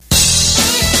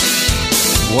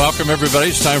Welcome, everybody.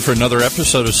 It's time for another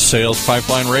episode of Sales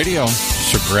Pipeline Radio.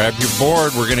 So grab your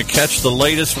board. We're going to catch the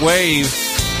latest wave.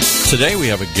 Today we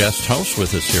have a guest host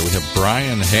with us here. We have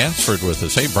Brian Hansford with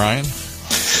us. Hey, Brian.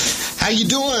 How you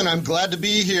doing? I'm glad to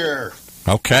be here.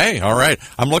 Okay, all right.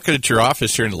 I'm looking at your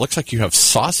office here, and it looks like you have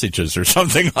sausages or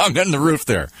something hung on the roof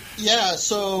there. Yeah,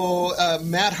 so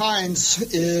Matt Hines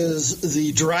is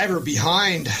the driver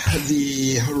behind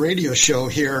the radio show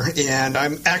here, and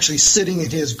I'm actually sitting in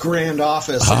his grand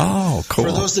office. Oh, cool.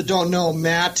 For those that don't know,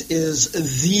 Matt is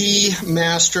the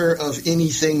master of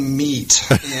anything meat.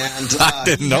 And I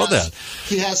didn't know that.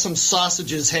 He has some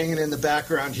sausages hanging in the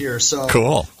background here. So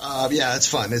cool. Yeah, it's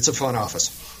fun. It's a fun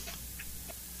office.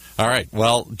 All right.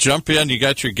 Well, jump in. You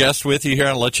got your guest with you here.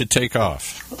 I'll let you take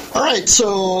off. All right.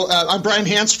 So I'm Brian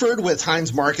Hansford with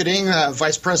Hines Marketing,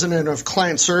 Vice President of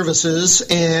Client Services,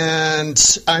 and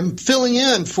I'm filling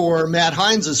in for Matt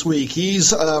Hines this week.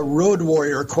 He's a road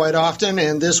warrior quite often,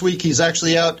 and this week he's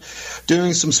actually out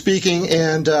doing some speaking,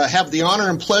 and have the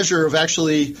honor and pleasure of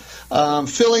actually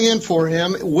filling in for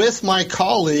him with my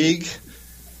colleague,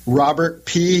 Robert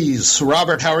Pease.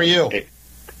 Robert, how are you? Hey,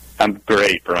 I'm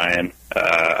great, Brian.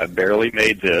 I barely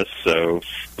made this, so I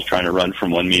was trying to run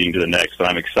from one meeting to the next. But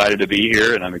I'm excited to be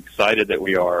here, and I'm excited that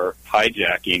we are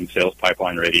hijacking Sales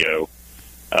Pipeline Radio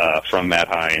from Matt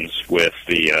Hines with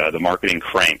the marketing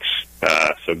cranks.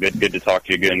 So good to talk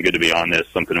to you again. Good to be on this.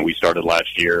 Something that we started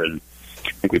last year, and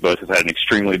I think we both have had an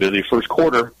extremely busy first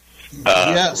quarter.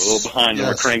 Yes. We're a little behind on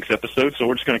our cranks episode, so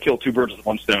we're just going to kill two birds with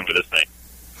one stone with this thing.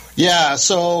 Yeah,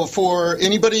 so for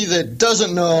anybody that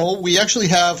doesn't know, we actually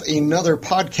have another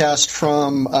podcast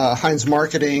from Hines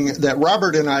Marketing that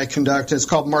Robert and I conduct. It's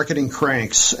called Marketing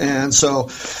Cranks. And so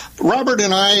Robert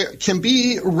and I can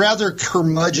be rather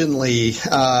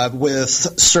curmudgeonly with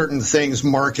certain things,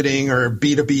 marketing or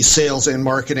B2B sales and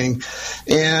marketing.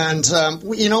 And,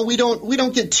 we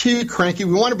don't get too cranky.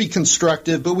 We want to be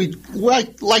constructive, but we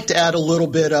like to add a little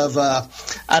bit of,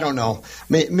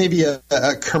 maybe a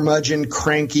curmudgeon,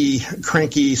 cranky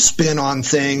spin on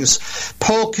things,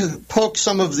 poke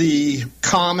some of the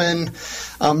common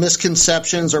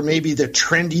misconceptions or maybe the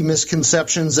trendy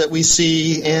misconceptions that we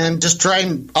see, and just try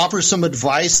and offer some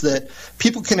advice that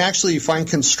people can actually find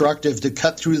constructive to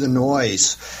cut through the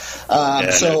noise.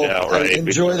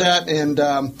 Enjoy that. And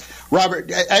Robert,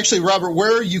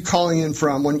 where are you calling in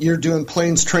from when you're doing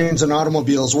planes, trains, and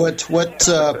automobiles? What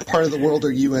part of the world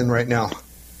are you in right now?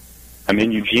 I'm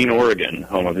in Eugene, Oregon,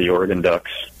 home of the Oregon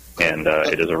Ducks, and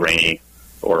it is a rainy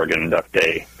Oregon Duck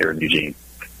day here in Eugene.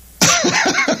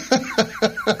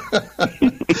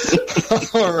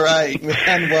 All right,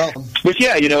 man. Well, but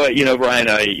yeah, Brian,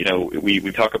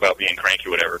 we talk about being cranky,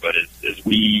 or whatever. But as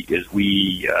we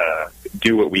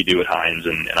do what we do at Hines,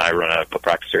 and I run a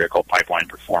practice area called Pipeline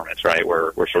Performance, right?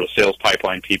 We're sort of sales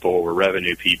pipeline people, we're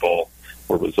revenue people,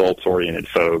 we're results oriented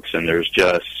folks, and there's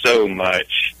just so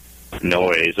much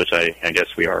noise, which I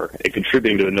guess we are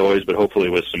contributing to the noise, but hopefully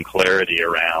with some clarity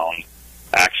around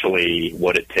actually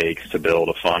what it takes to build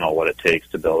a funnel, what it takes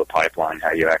to build a pipeline,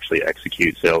 how you actually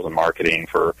execute sales and marketing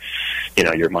for,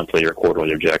 your monthly or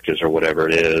quarterly objectives or whatever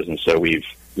it is. And so we've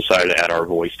decided to add our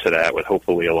voice to that with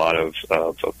hopefully a lot of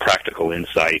practical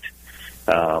insight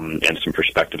and some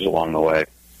perspectives along the way.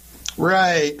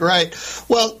 Right.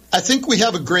 Well, I think we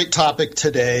have a great topic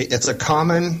today. It's a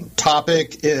common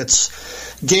topic.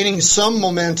 It's gaining some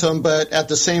momentum, but at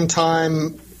the same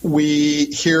time, we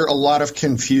hear a lot of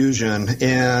confusion,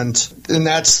 and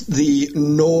that's the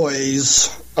noise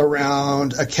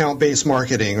around account-based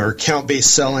marketing or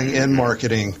account-based selling and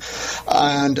marketing.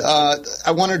 And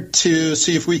I wanted to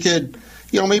see if we could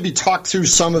maybe talk through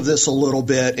some of this a little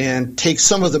bit and take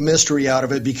some of the mystery out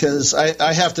of it, because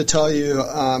I have to tell you,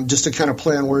 just to kind of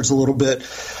play on words a little bit,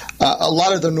 a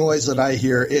lot of the noise that I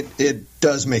hear, it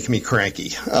does make me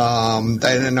cranky.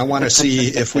 And I want to see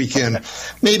if we can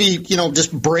maybe,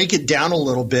 just break it down a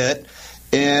little bit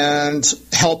and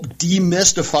help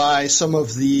demystify some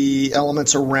of the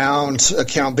elements around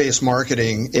account-based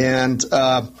marketing. And,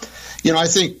 I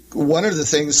think one of the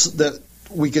things that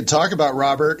we could talk about,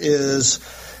 Robert, is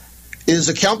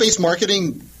account-based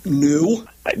marketing new?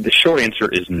 The short answer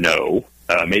is no,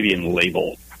 maybe in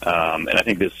label. And I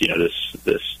think this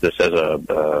has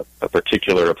a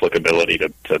particular applicability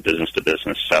to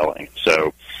business-to-business selling.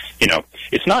 So,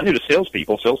 it's not new to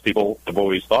salespeople. Salespeople have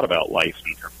always thought about life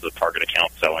in terms of target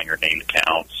account selling or named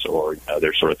accounts or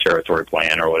their sort of territory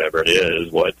plan or whatever it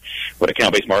is. What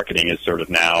account-based marketing is sort of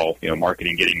now,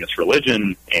 marketing getting this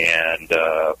religion and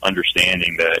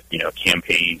understanding that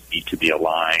campaigns need to be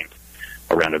aligned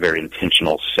around a very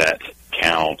intentional set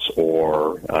accounts,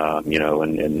 or in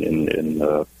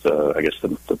the I guess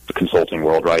the consulting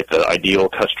world, right? The ideal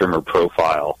customer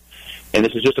profile. And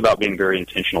this is just about being very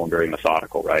intentional and very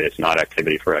methodical, right? It's not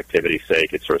activity for activity's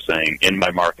sake. It's sort of saying, in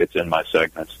my markets, in my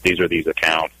segments, these are these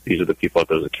accounts. These are the people at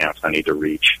those accounts I need to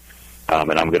reach.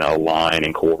 And I'm going to align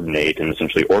and coordinate and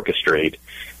essentially orchestrate,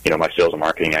 my sales and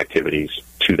marketing activities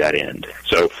to that end.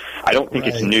 So I don't think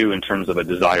it's new in terms of a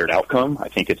desired outcome. I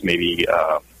think it's maybe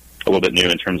a little bit new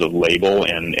in terms of label.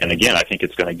 And again, I think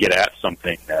it's going to get at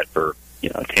something that for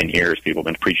 10 years, people have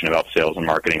been preaching about sales and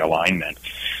marketing alignment.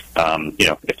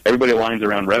 If everybody aligns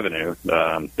around revenue,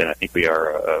 then I think we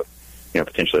are,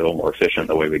 potentially a little more efficient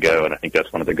the way we go. And I think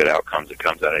that's one of the good outcomes that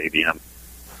comes out of ABM.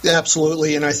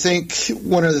 Absolutely. And I think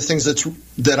one of the things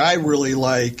that I really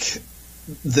like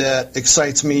that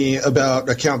excites me about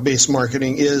account-based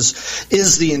marketing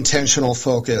is the intentional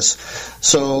focus.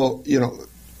 So,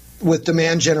 with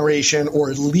demand generation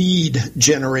or lead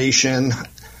generation,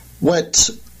 what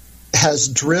has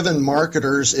driven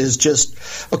marketers is just,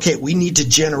 okay, we need to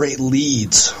generate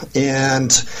leads, and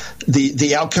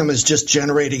the outcome is just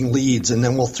generating leads, and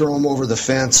then we'll throw them over the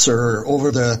fence or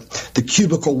over the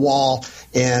cubicle wall,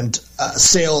 and it's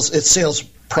sales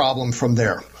problem from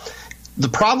there. The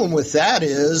problem with that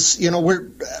is,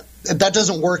 that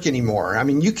doesn't work anymore. I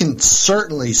mean, you can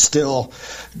certainly still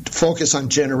focus on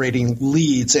generating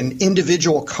leads, and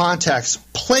individual contacts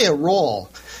play a role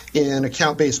in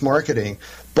account-based marketing.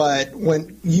 But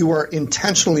when you are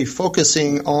intentionally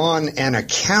focusing on an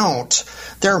account,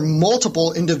 there are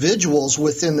multiple individuals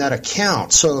within that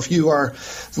account. So if you are,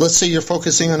 let's say you're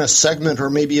focusing on a segment or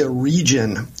maybe a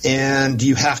region, and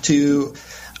you have to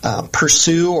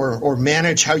pursue or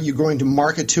manage how you're going to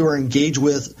market to or engage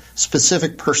with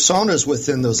specific personas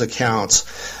within those accounts.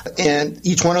 And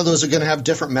each one of those are going to have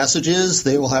different messages.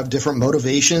 They will have different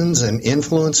motivations and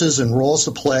influences and roles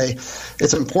to play.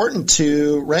 It's important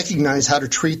to recognize how to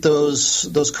treat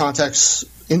those contacts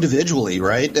individually,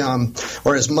 right?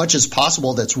 Or as much as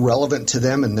possible that's relevant to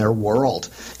them in their world.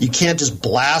 You can't just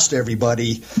blast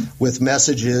everybody with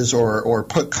messages or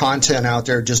put content out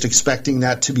there just expecting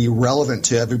that to be relevant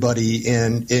to everybody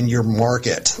in your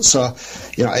market. So,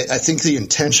 I think the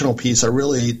intentional piece, I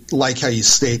really like how you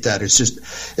state that.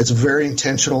 It's very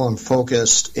intentional and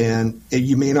focused, and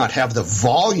you may not have the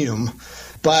volume,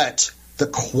 but the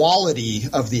quality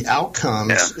of the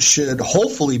outcomes should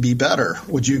hopefully be better.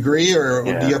 Would you agree, or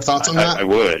do you have thoughts on that? I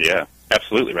would, yeah,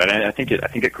 absolutely, right. I think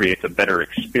it creates a better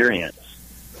experience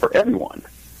for everyone,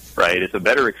 right? It's a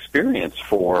better experience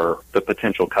for the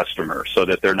potential customer, so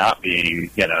that they're not being,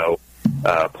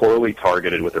 poorly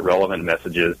targeted with irrelevant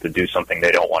messages to do something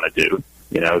they don't want to do.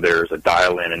 There's a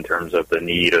dial-in in terms of the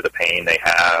need or the pain they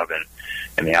have,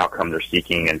 and the outcome they're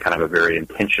seeking, and kind of a very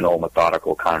intentional,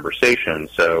 methodical conversation.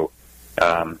 So.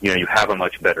 You have a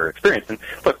much better experience. And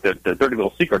look, the dirty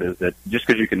little secret is that just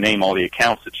because you can name all the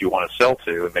accounts that you want to sell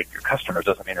to and make your customers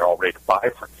doesn't mean they're all ready to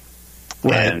buy from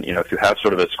you. Right. And if you have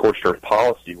sort of a scorched earth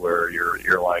policy where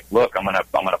you're like, look, I'm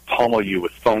gonna pummel you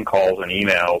with phone calls and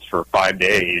emails for 5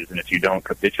 days, and if you don't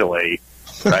capitulate,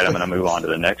 right, I'm gonna move on to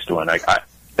the next one.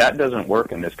 That doesn't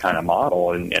work in this kind of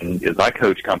model. And as I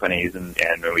coach companies, and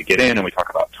when we get in and we talk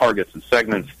about targets and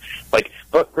segments,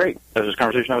 look, great. There's this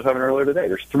conversation I was having earlier today.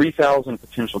 There's 3,000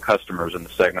 potential customers in the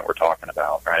segment we're talking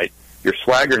about, right? Your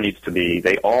swagger needs to be,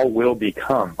 they all will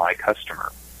become my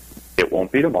customer. It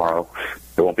won't be tomorrow.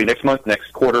 It won't be next month,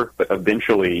 next quarter, but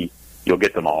eventually you'll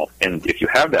get them all. And if you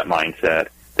have that mindset,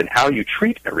 then how you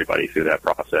treat everybody through that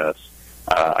process,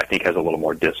 I think has a little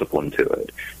more discipline to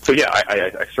it. So yeah,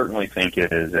 I certainly think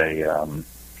it is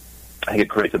I think it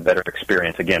creates a better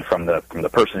experience, again, from the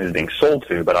person who's being sold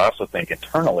to, but I also think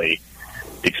internally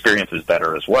the experience is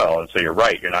better as well. And so you're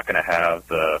right, you're not going to have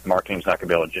the marketing's not going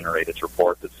to be able to generate its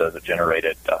report that says it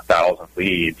generated 1,000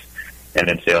 leads, and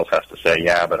then sales has to say,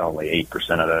 yeah, but only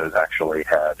 8% of those actually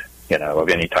had, of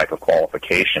any type of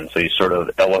qualification. So you sort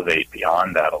of elevate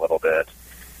beyond that a little bit,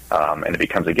 and it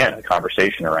becomes, again, a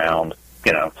conversation around,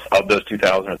 of those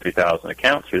 2,000 or 3,000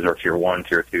 accounts, who's our tier 1,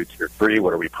 tier 2, tier 3,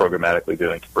 what are we programmatically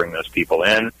doing to bring those people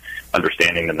in,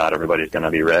 understanding that not everybody's going to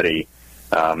be ready,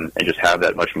 and just have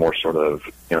that much more sort of,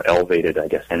 elevated, I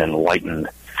guess, and enlightened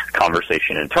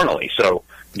conversation internally. So,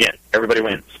 again, everybody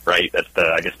wins, right? That's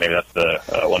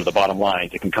one of the bottom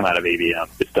lines that can come out of ABM.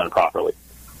 It's done properly.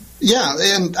 Yeah,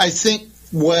 and I think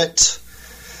what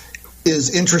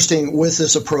is interesting with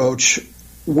this approach,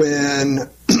 when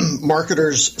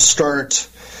marketers start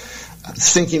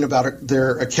thinking about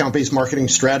their account-based marketing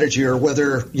strategy, or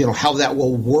whether, how that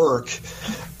will work,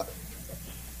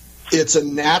 it's a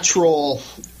natural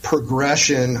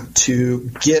progression to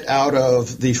get out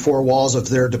of the four walls of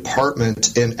their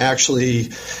department and actually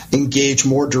engage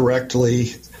more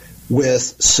directly with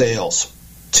sales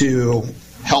to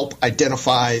help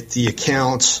identify the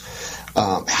accounts,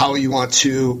 how you want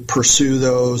to pursue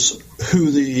those,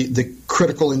 who the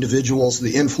critical individuals,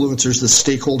 the influencers, the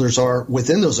stakeholders are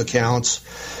within those accounts,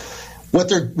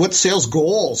 what sales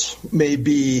goals may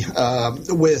be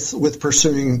with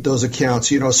pursuing those accounts.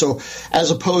 So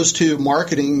as opposed to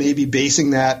marketing, maybe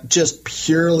basing that just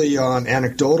purely on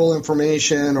anecdotal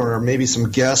information or maybe some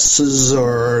guesses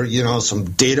or some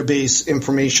database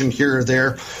information here or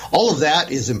there. All of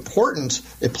that is important.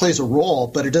 It plays a role,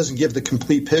 but it doesn't give the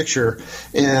complete picture.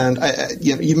 And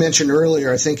you mentioned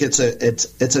earlier, I think it's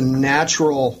a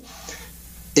natural.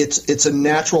 It's a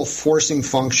natural forcing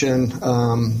function.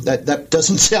 That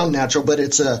doesn't sound natural, but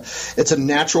it's a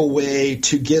natural way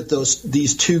to get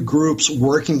these two groups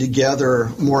working together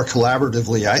more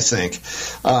collaboratively, I think.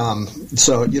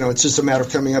 So it's just a matter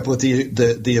of coming up with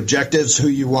the objectives, who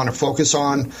you want to focus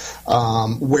on,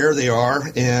 where they are,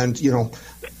 and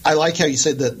I like how you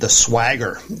said that the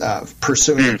swagger,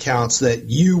 pursuing accounts that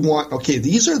you want. Okay,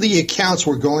 these are the accounts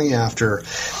we're going after.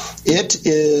 It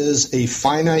is a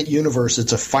finite universe.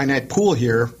 It's a finite pool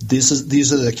here.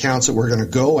 These are the accounts that we're going to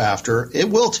go after. It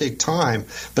will take time,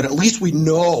 but at least we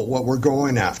know what we're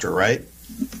going after, right?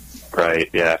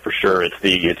 Right. Yeah, for sure. It's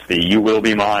the you will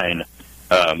be mine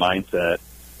mindset.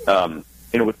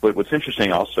 What's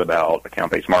interesting also about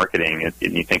account-based marketing is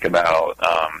you think about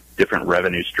different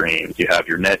revenue streams. You have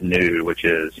your net new, which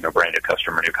is brand new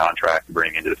customer, new contract to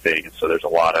bring into the thing. And so there's a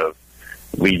lot of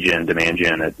lead gen, demand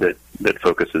gen that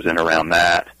focuses in around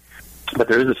that. But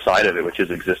there is a side of it which is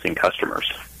existing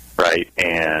customers, right?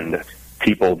 And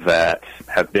people that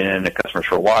have been customers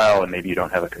for a while, and maybe you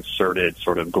don't have a concerted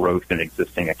sort of growth in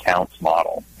existing accounts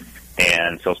model.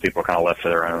 And salespeople are kind of left to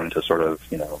their own to sort of,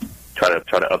 try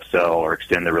to upsell or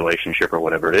extend the relationship or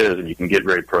whatever it is, and you can get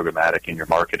very programmatic in your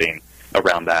marketing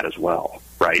around that as well,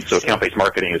 right? So account-based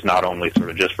marketing is not only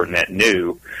sort of just for net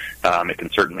new, it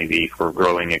can certainly be for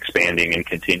growing, expanding, and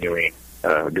continuing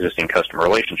existing customer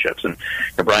relationships. And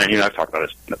Brian, you and I have talked about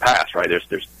this in the past, right?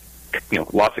 There's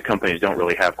lots of companies don't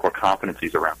really have core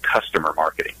competencies around customer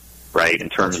marketing, right? In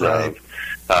terms of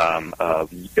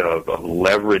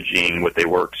leveraging what they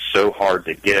worked so hard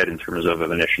to get in terms of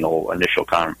an initial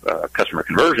customer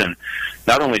conversion,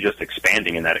 not only just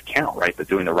expanding in that account, right, but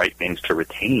doing the right things to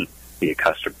retain the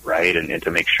customer, right, and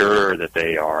to make sure that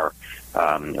they are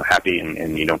happy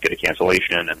and you don't get a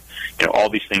cancellation, and all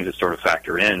these things that sort of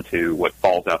factor into what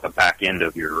falls out the back end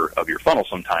of your funnel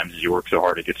sometimes as you work so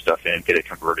hard to get stuff in, get it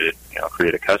converted,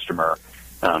 create a customer.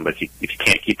 But if you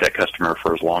can't keep that customer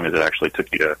for as long as it actually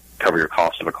took you to cover your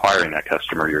cost of acquiring that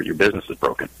customer, your business is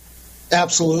broken.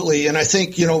 Absolutely. And I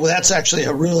think, that's actually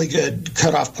a really good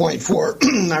cutoff point for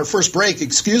our first break.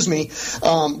 Excuse me.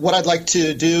 What I'd like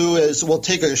to do is we'll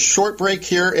take a short break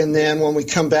here, and then when we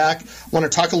come back, I want to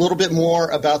talk a little bit more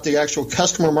about the actual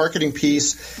customer marketing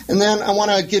piece. And then I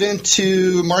want to get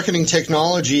into marketing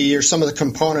technology or some of the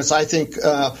components I think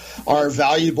are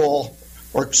valuable,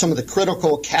 or some of the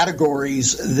critical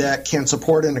categories that can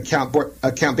support an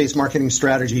account-based marketing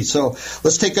strategy. So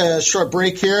let's take a short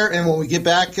break here, and when we get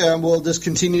back, we'll just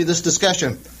continue this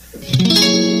discussion.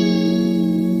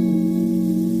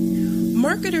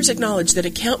 Marketers acknowledge that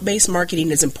account-based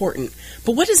marketing is important,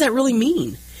 but what does that really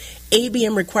mean?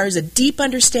 ABM requires a deep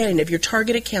understanding of your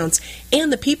target accounts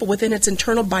and the people within its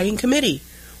internal buying committee.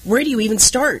 Where do you even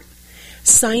start?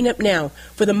 Sign up now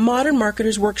for the Modern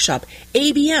Marketers Workshop,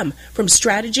 ABM, From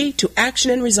Strategy to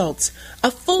Action and Results, a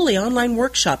fully online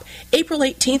workshop, April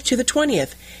 18th to the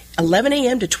 20th, 11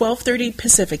 a.m. to 12:30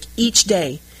 Pacific each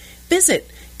day.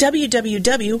 Visit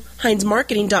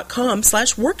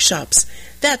www.heinzmarketing.com/workshops.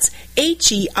 That's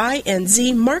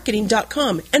HEINZ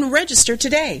marketing.com and register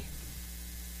today.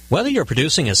 Whether you're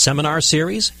producing a seminar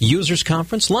series, users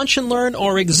conference, lunch and learn,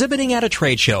 or exhibiting at a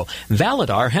trade show,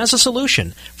 Validar has a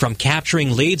solution. From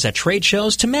capturing leads at trade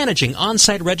shows to managing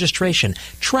on-site registration,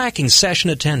 tracking session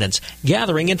attendance,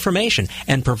 gathering information,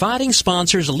 and providing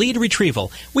sponsors lead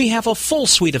retrieval, we have a full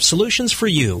suite of solutions for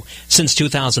you. Since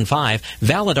 2005,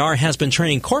 Validar has been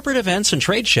turning corporate events and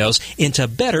trade shows into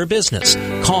better business.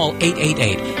 Call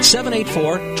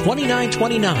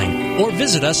 888-784-2929 or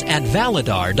visit us at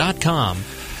validar.com.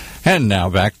 And now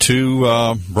back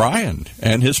to Brian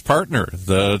and his partner,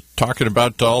 talking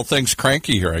about all things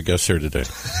cranky here, I guess, here today.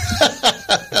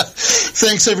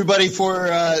 Thanks, everybody, for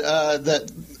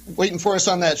that waiting for us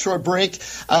on that short break.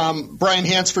 Brian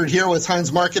Hansford here with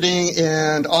Heinz Marketing,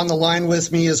 and on the line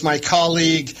with me is my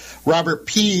colleague Robert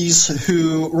Pease,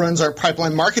 who runs our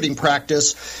pipeline marketing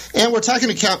practice. And we're talking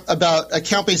about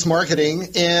account-based marketing.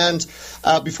 And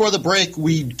before the break,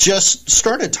 we just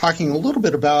started talking a little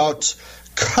bit about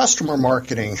customer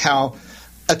marketing, how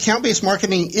account-based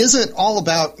marketing isn't all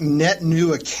about net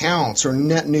new accounts or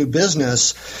net new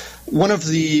business. One of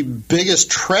the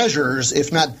biggest treasures,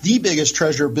 if not the biggest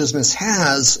treasure a business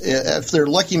has, if they're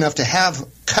lucky enough to have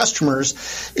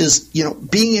customers, is,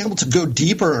 being able to go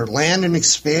deeper, land and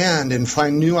expand, and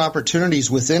find new opportunities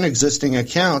within existing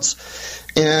accounts.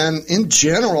 And in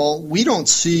general, we don't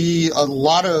see a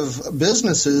lot of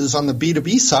businesses on the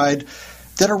B2B side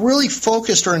that are really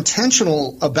focused or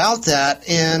intentional about that.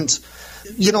 And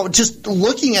just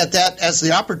looking at that as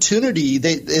the opportunity,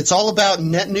 it's all about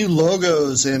net new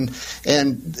logos and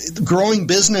growing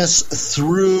business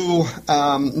through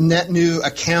net new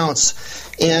accounts.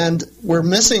 And we're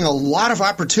missing a lot of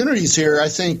opportunities here, I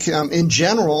think, in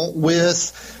general,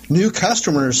 with new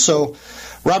customers. So,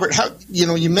 Robert,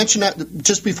 you mentioned that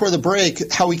just before the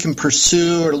break, how we can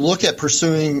pursue or look at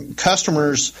pursuing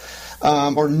customers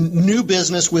or new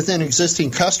business within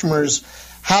existing customers.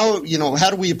 How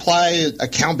do we apply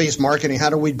account-based marketing? How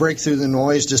do we break through the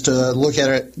noise just to look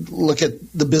at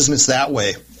the business that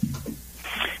way?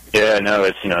 Yeah, no,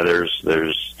 it's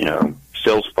there's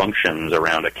sales functions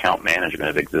around account management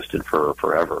have existed for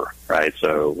forever, right?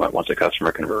 So once a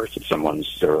customer converts, it's someone's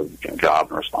sort of job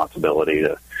and responsibility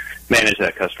to manage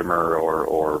that customer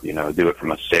or do it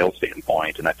from a sales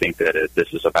standpoint. And I think that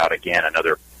this is about, again,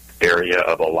 another area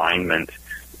of alignment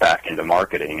back into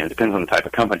marketing. And it depends on the type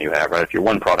of company you have, right? If you're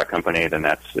one product company, then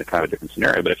that's kind of a different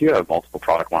scenario. But if you have multiple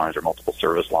product lines or multiple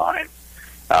service lines,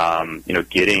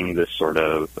 getting this sort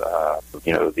of,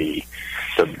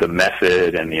 the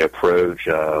method and the approach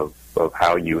of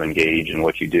how you engage and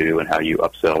what you do and how you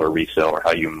upsell or resell or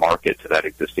how you market to that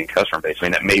existing customer base. I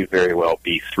mean, that may very well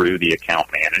be through the account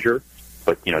manager,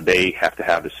 but, they have to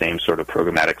have the same sort of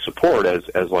programmatic support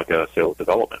as like a sales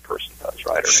development person does,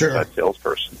 right? Or sure. A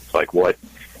salesperson. It's like where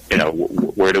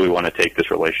do we want to take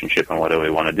this relationship and what do we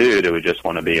want to do? Do we just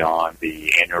want to be on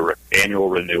the annual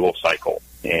renewal cycle?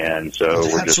 And so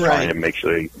we're just trying to make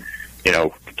sure,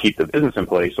 keep the business in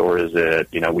place, or is it,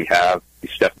 we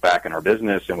step back in our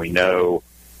business and we know,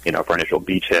 if our initial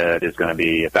beachhead is going to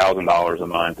be $1,000 a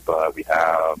month, but we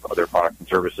have other products and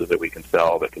services that we can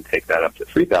sell that can take that up to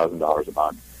 $3,000 a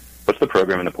month. What's the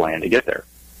program and the plan to get there?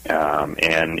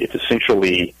 And it's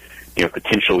essentially,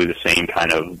 potentially the same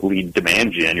kind of lead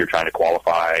demand gen. You're trying to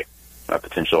qualify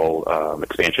potential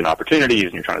expansion opportunities,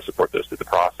 and you're trying to support those through the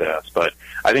process. But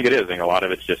I think it is. I think a lot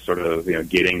of it's just sort of,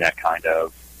 getting that kind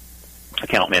of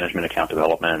account management, account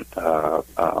development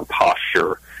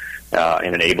posture,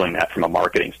 and enabling that from a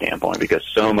marketing standpoint, because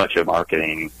so much of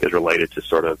marketing is related to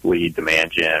sort of lead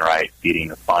demand gen, right, feeding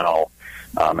the funnel.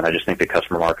 And I just think that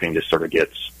customer marketing just sort of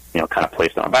gets, kind of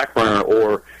placed on a back burner,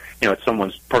 or, it's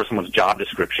part of someone's job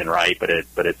description, right, but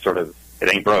it's sort of,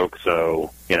 it ain't broke.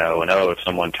 So, if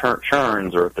someone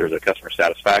churns or if there's a customer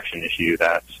satisfaction issue,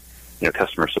 that's,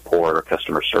 customer support or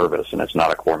customer service, and it's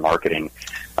not a core marketing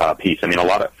piece. I mean, a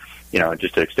lot of,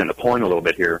 just to extend the point a little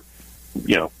bit here,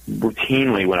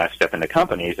 routinely when I step into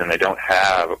companies and they don't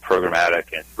have a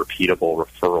programmatic and repeatable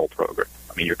referral program.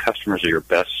 I mean, your customers are your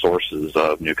best sources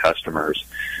of new customers,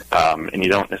 and you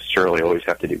don't necessarily always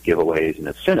have to do giveaways and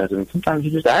incentives, and sometimes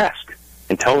you just ask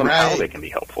and tell them how they can be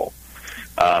helpful,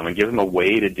 and give them a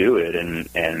way to do it, and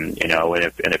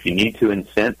if you need to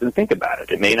incent, then think about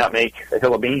it. It may not make a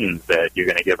hill of beans that you're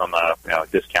going to give them a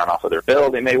discount off of their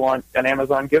bill. They may want an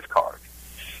Amazon gift card.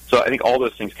 So I think all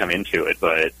those things come into it,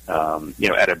 but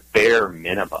at a bare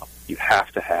minimum, you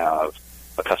have to have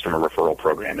a customer referral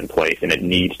program in place, and it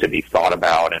needs to be thought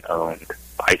about and owned,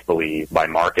 I believe, by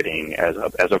marketing as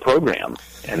a program,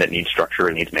 and it needs structure,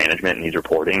 it needs management, it needs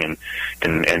reporting,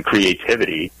 and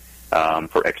creativity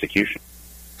for execution.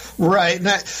 Right.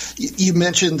 Now, you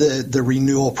mentioned the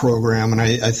renewal program, and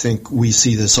I think we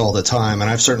see this all the time, and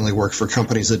I've certainly worked for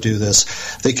companies that do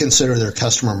this. They consider their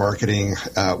customer marketing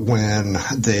when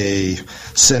they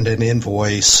send an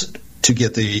invoice to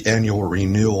get the annual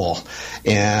renewal,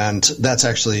 and that's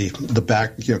actually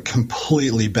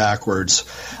completely backwards.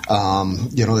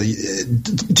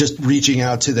 Just reaching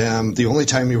out to them, the only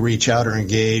time you reach out or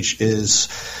engage is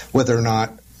whether or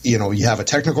not you have a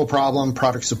technical problem,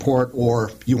 product support,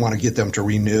 or you want to get them to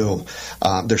renew.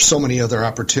 There's so many other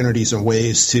opportunities and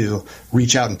ways to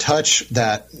reach out and touch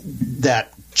that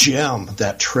gem,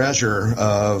 that treasure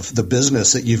of the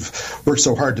business that you've worked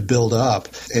so hard to build up.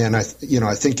 And I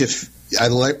think if I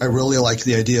really like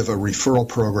the idea of a referral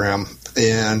program.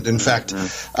 And in fact,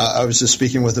 I was just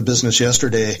speaking with a business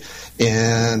yesterday,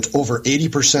 and over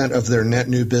 80% of their net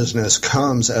new business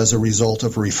comes as a result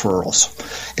of referrals.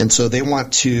 And so they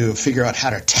want to figure out how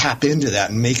to tap into that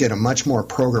and make it a much more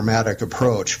programmatic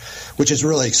approach, which is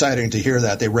really exciting to hear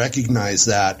that. They recognize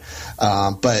that.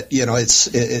 But,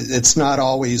 it's not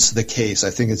always the case. I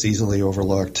think it's easily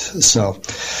overlooked. So,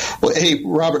 well, hey,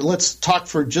 Robert, let's talk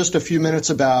for just a few minutes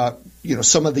about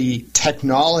some of the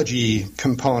technology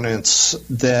components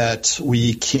that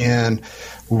we can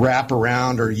wrap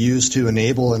around or use to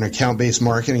enable an account-based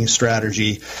marketing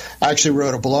strategy. I actually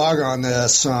wrote a blog on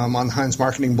this on the Heinz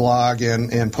Marketing blog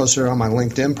and posted it on my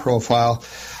LinkedIn profile.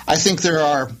 I think there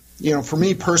are, for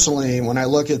me personally, when I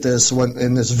look at this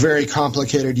in this very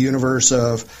complicated universe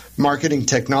of marketing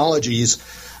technologies,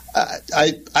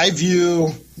 I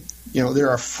view there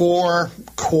are 4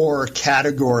 core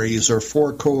categories or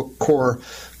 4 core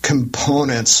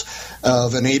components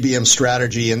of an ABM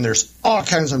strategy, and there's all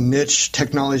kinds of niche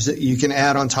technologies that you can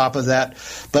add on top of that.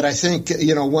 But I think,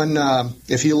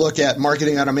 if you look at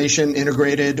marketing automation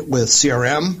integrated with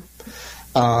CRM,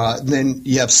 then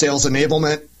you have sales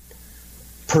enablement,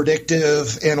 predictive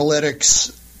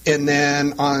analytics, and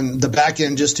then on the back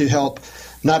end, just to help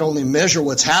not only measure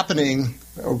what's happening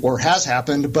or has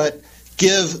happened, but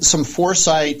give some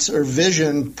foresight or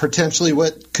vision, potentially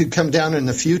what could come down in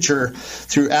the future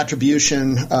through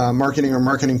attribution marketing or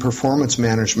marketing performance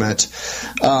management.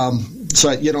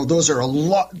 So those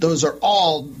are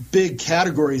all big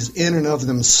categories in and of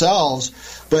themselves.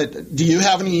 But do you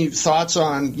have any thoughts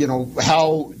on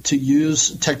how to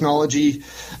use technology?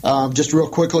 Just real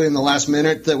quickly in the last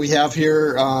minute that we have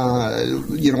here,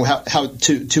 how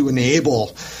to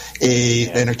enable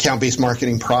an account-based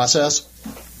marketing process?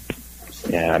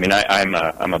 Yeah, I mean,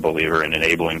 I'm a believer in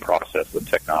enabling process with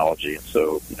technology, and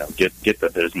so get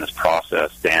the business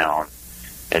process down,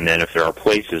 and then if there are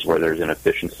places where there's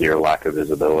inefficiency or lack of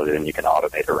visibility, then you can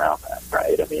automate around that,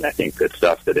 right? I mean, I think that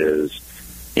stuff that is,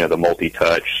 the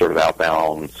multi-touch sort of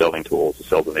outbound selling tools, the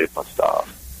sales enablement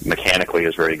stuff, mechanically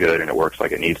is very good and it works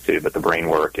like it needs to, but the brain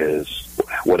work is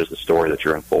what is the story that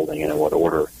you're unfolding and in what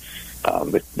order.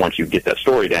 But once you get that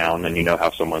story down, then you know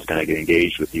how someone's going to get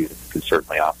engaged with you. You can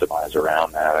certainly optimize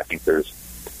around that. I think there's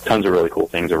tons of really cool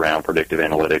things around predictive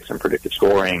analytics and predictive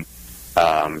scoring.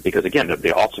 Because again,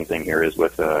 the awesome thing here is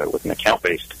with an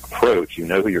account-based approach, you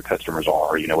know who your customers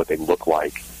are, you know what they look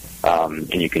like,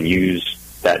 and you can use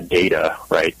that data,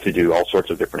 right, to do all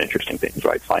sorts of different interesting things,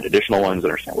 right? Find additional ones,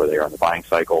 understand where they are in the buying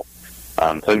cycle. So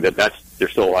I think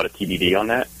there's still a lot of TBD on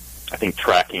that. I think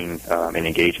tracking and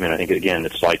engagement, I think, again,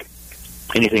 it's like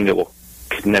anything that will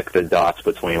connect the dots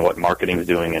between what marketing is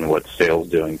doing and what sales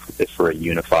is doing for a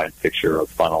unified picture of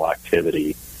funnel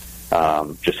activity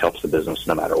just helps the business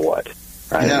no matter what,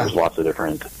 right? Yeah. There's lots of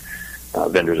different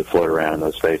vendors that float around in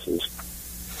those spaces.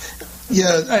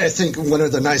 Yeah, I think one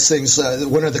of the nice things,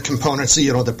 one of the components,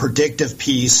 the predictive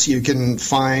piece you can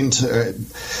find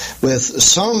with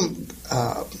some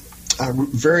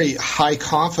very high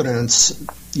confidence,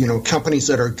 companies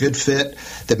that are a good fit,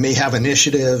 that may have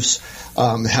initiatives,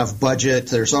 have budget.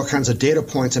 There's all kinds of data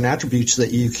points and attributes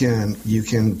that you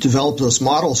can develop those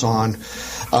models on.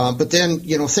 But then,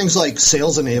 things like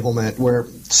sales enablement, where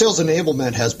sales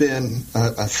enablement has been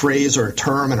a phrase or a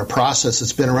term and a process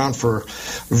that's been around for a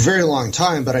very long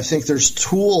time. But I think there's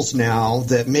tools now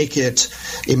that make it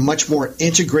a much more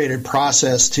integrated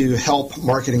process to help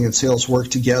marketing and sales work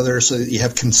together so that you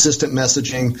have consistent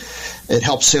messaging. It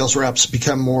helps sales reps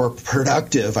become more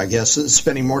productive, I guess,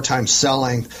 spending more time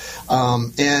selling.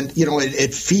 And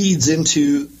it feeds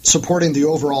into supporting the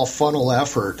overall funnel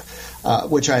effort,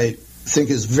 which I think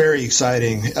is very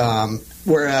exciting.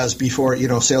 Whereas before,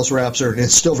 sales reps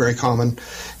it's still very common.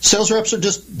 Sales reps are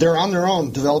they're on their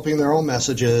own, developing their own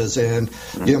messages and,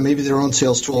 maybe their own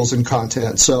sales tools and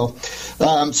content. So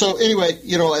anyway,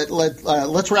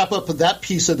 let's wrap up with that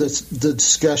piece of the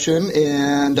discussion.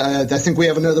 And I think we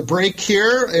have another break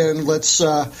here, and let's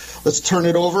turn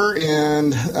it over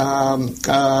and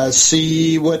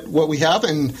see what we have.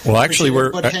 And actually,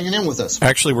 we're hanging in with us.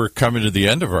 Actually, we're coming to the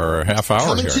end of our half hour.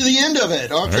 Coming here. to the end of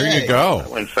it. Okay. There you go.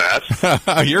 That went fast.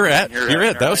 You're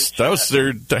it. That was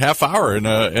their half hour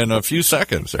in a few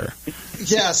seconds there.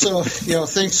 Yeah, so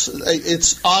thanks.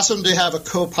 It's awesome to have a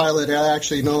co-pilot that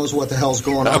actually knows what the hell's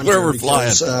going on. Where we're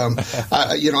flying.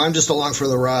 I'm just along for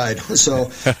the ride.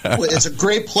 So it's a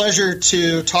great pleasure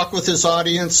to talk with this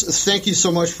audience. Thank you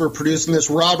so much for producing this,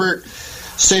 Robert.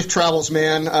 Safe travels,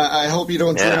 man. I hope you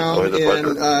don't drown in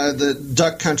the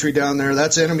duck country down there.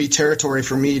 That's enemy territory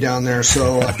for me down there.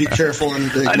 So be careful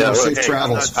and safe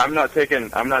travels. I'm not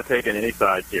taking any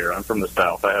sides here. I'm from the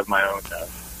South. I have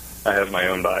my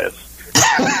own bias.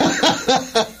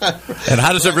 And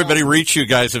how does everybody reach you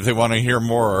guys if they want to hear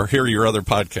more or hear your other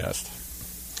podcast?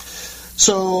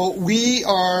 So we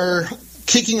are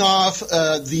kicking off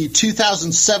the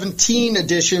 2017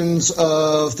 editions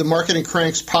of the Marketing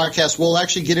Cranks podcast. We'll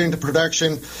actually get into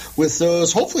production with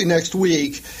those hopefully next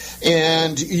week,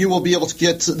 and you will be able to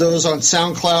get those on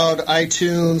SoundCloud,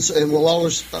 iTunes, and we'll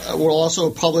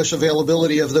also publish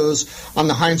availability of those on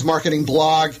the Heinz Marketing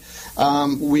blog.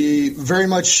 We very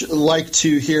much like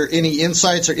to hear any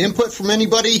insights or input from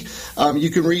anybody. You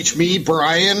can reach me,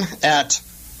 Brian, at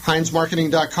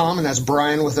HeinzMarketing.com, and that's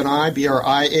Brian with an I,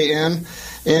 Brian.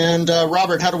 And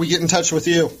Robert, how do we get in touch with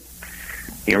you?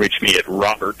 You can reach me at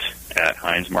Robert at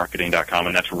HeinzMarketing.com,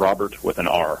 and that's Robert with an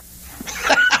R.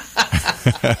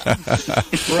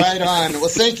 Right on. Well,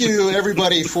 thank you,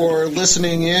 everybody, for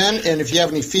listening in. And if you have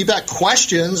any feedback,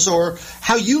 questions, or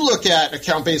how you look at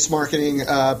account-based marketing,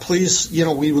 please,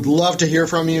 we would love to hear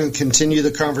from you and continue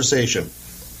the conversation.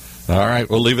 All right,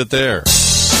 we'll leave it there.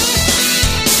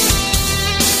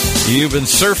 You've been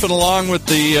surfing along with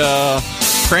the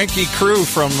cranky crew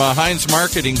from Heinz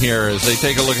Marketing here as they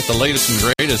take a look at the latest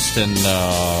and greatest in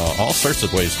all sorts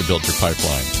of ways to build your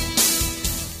pipeline.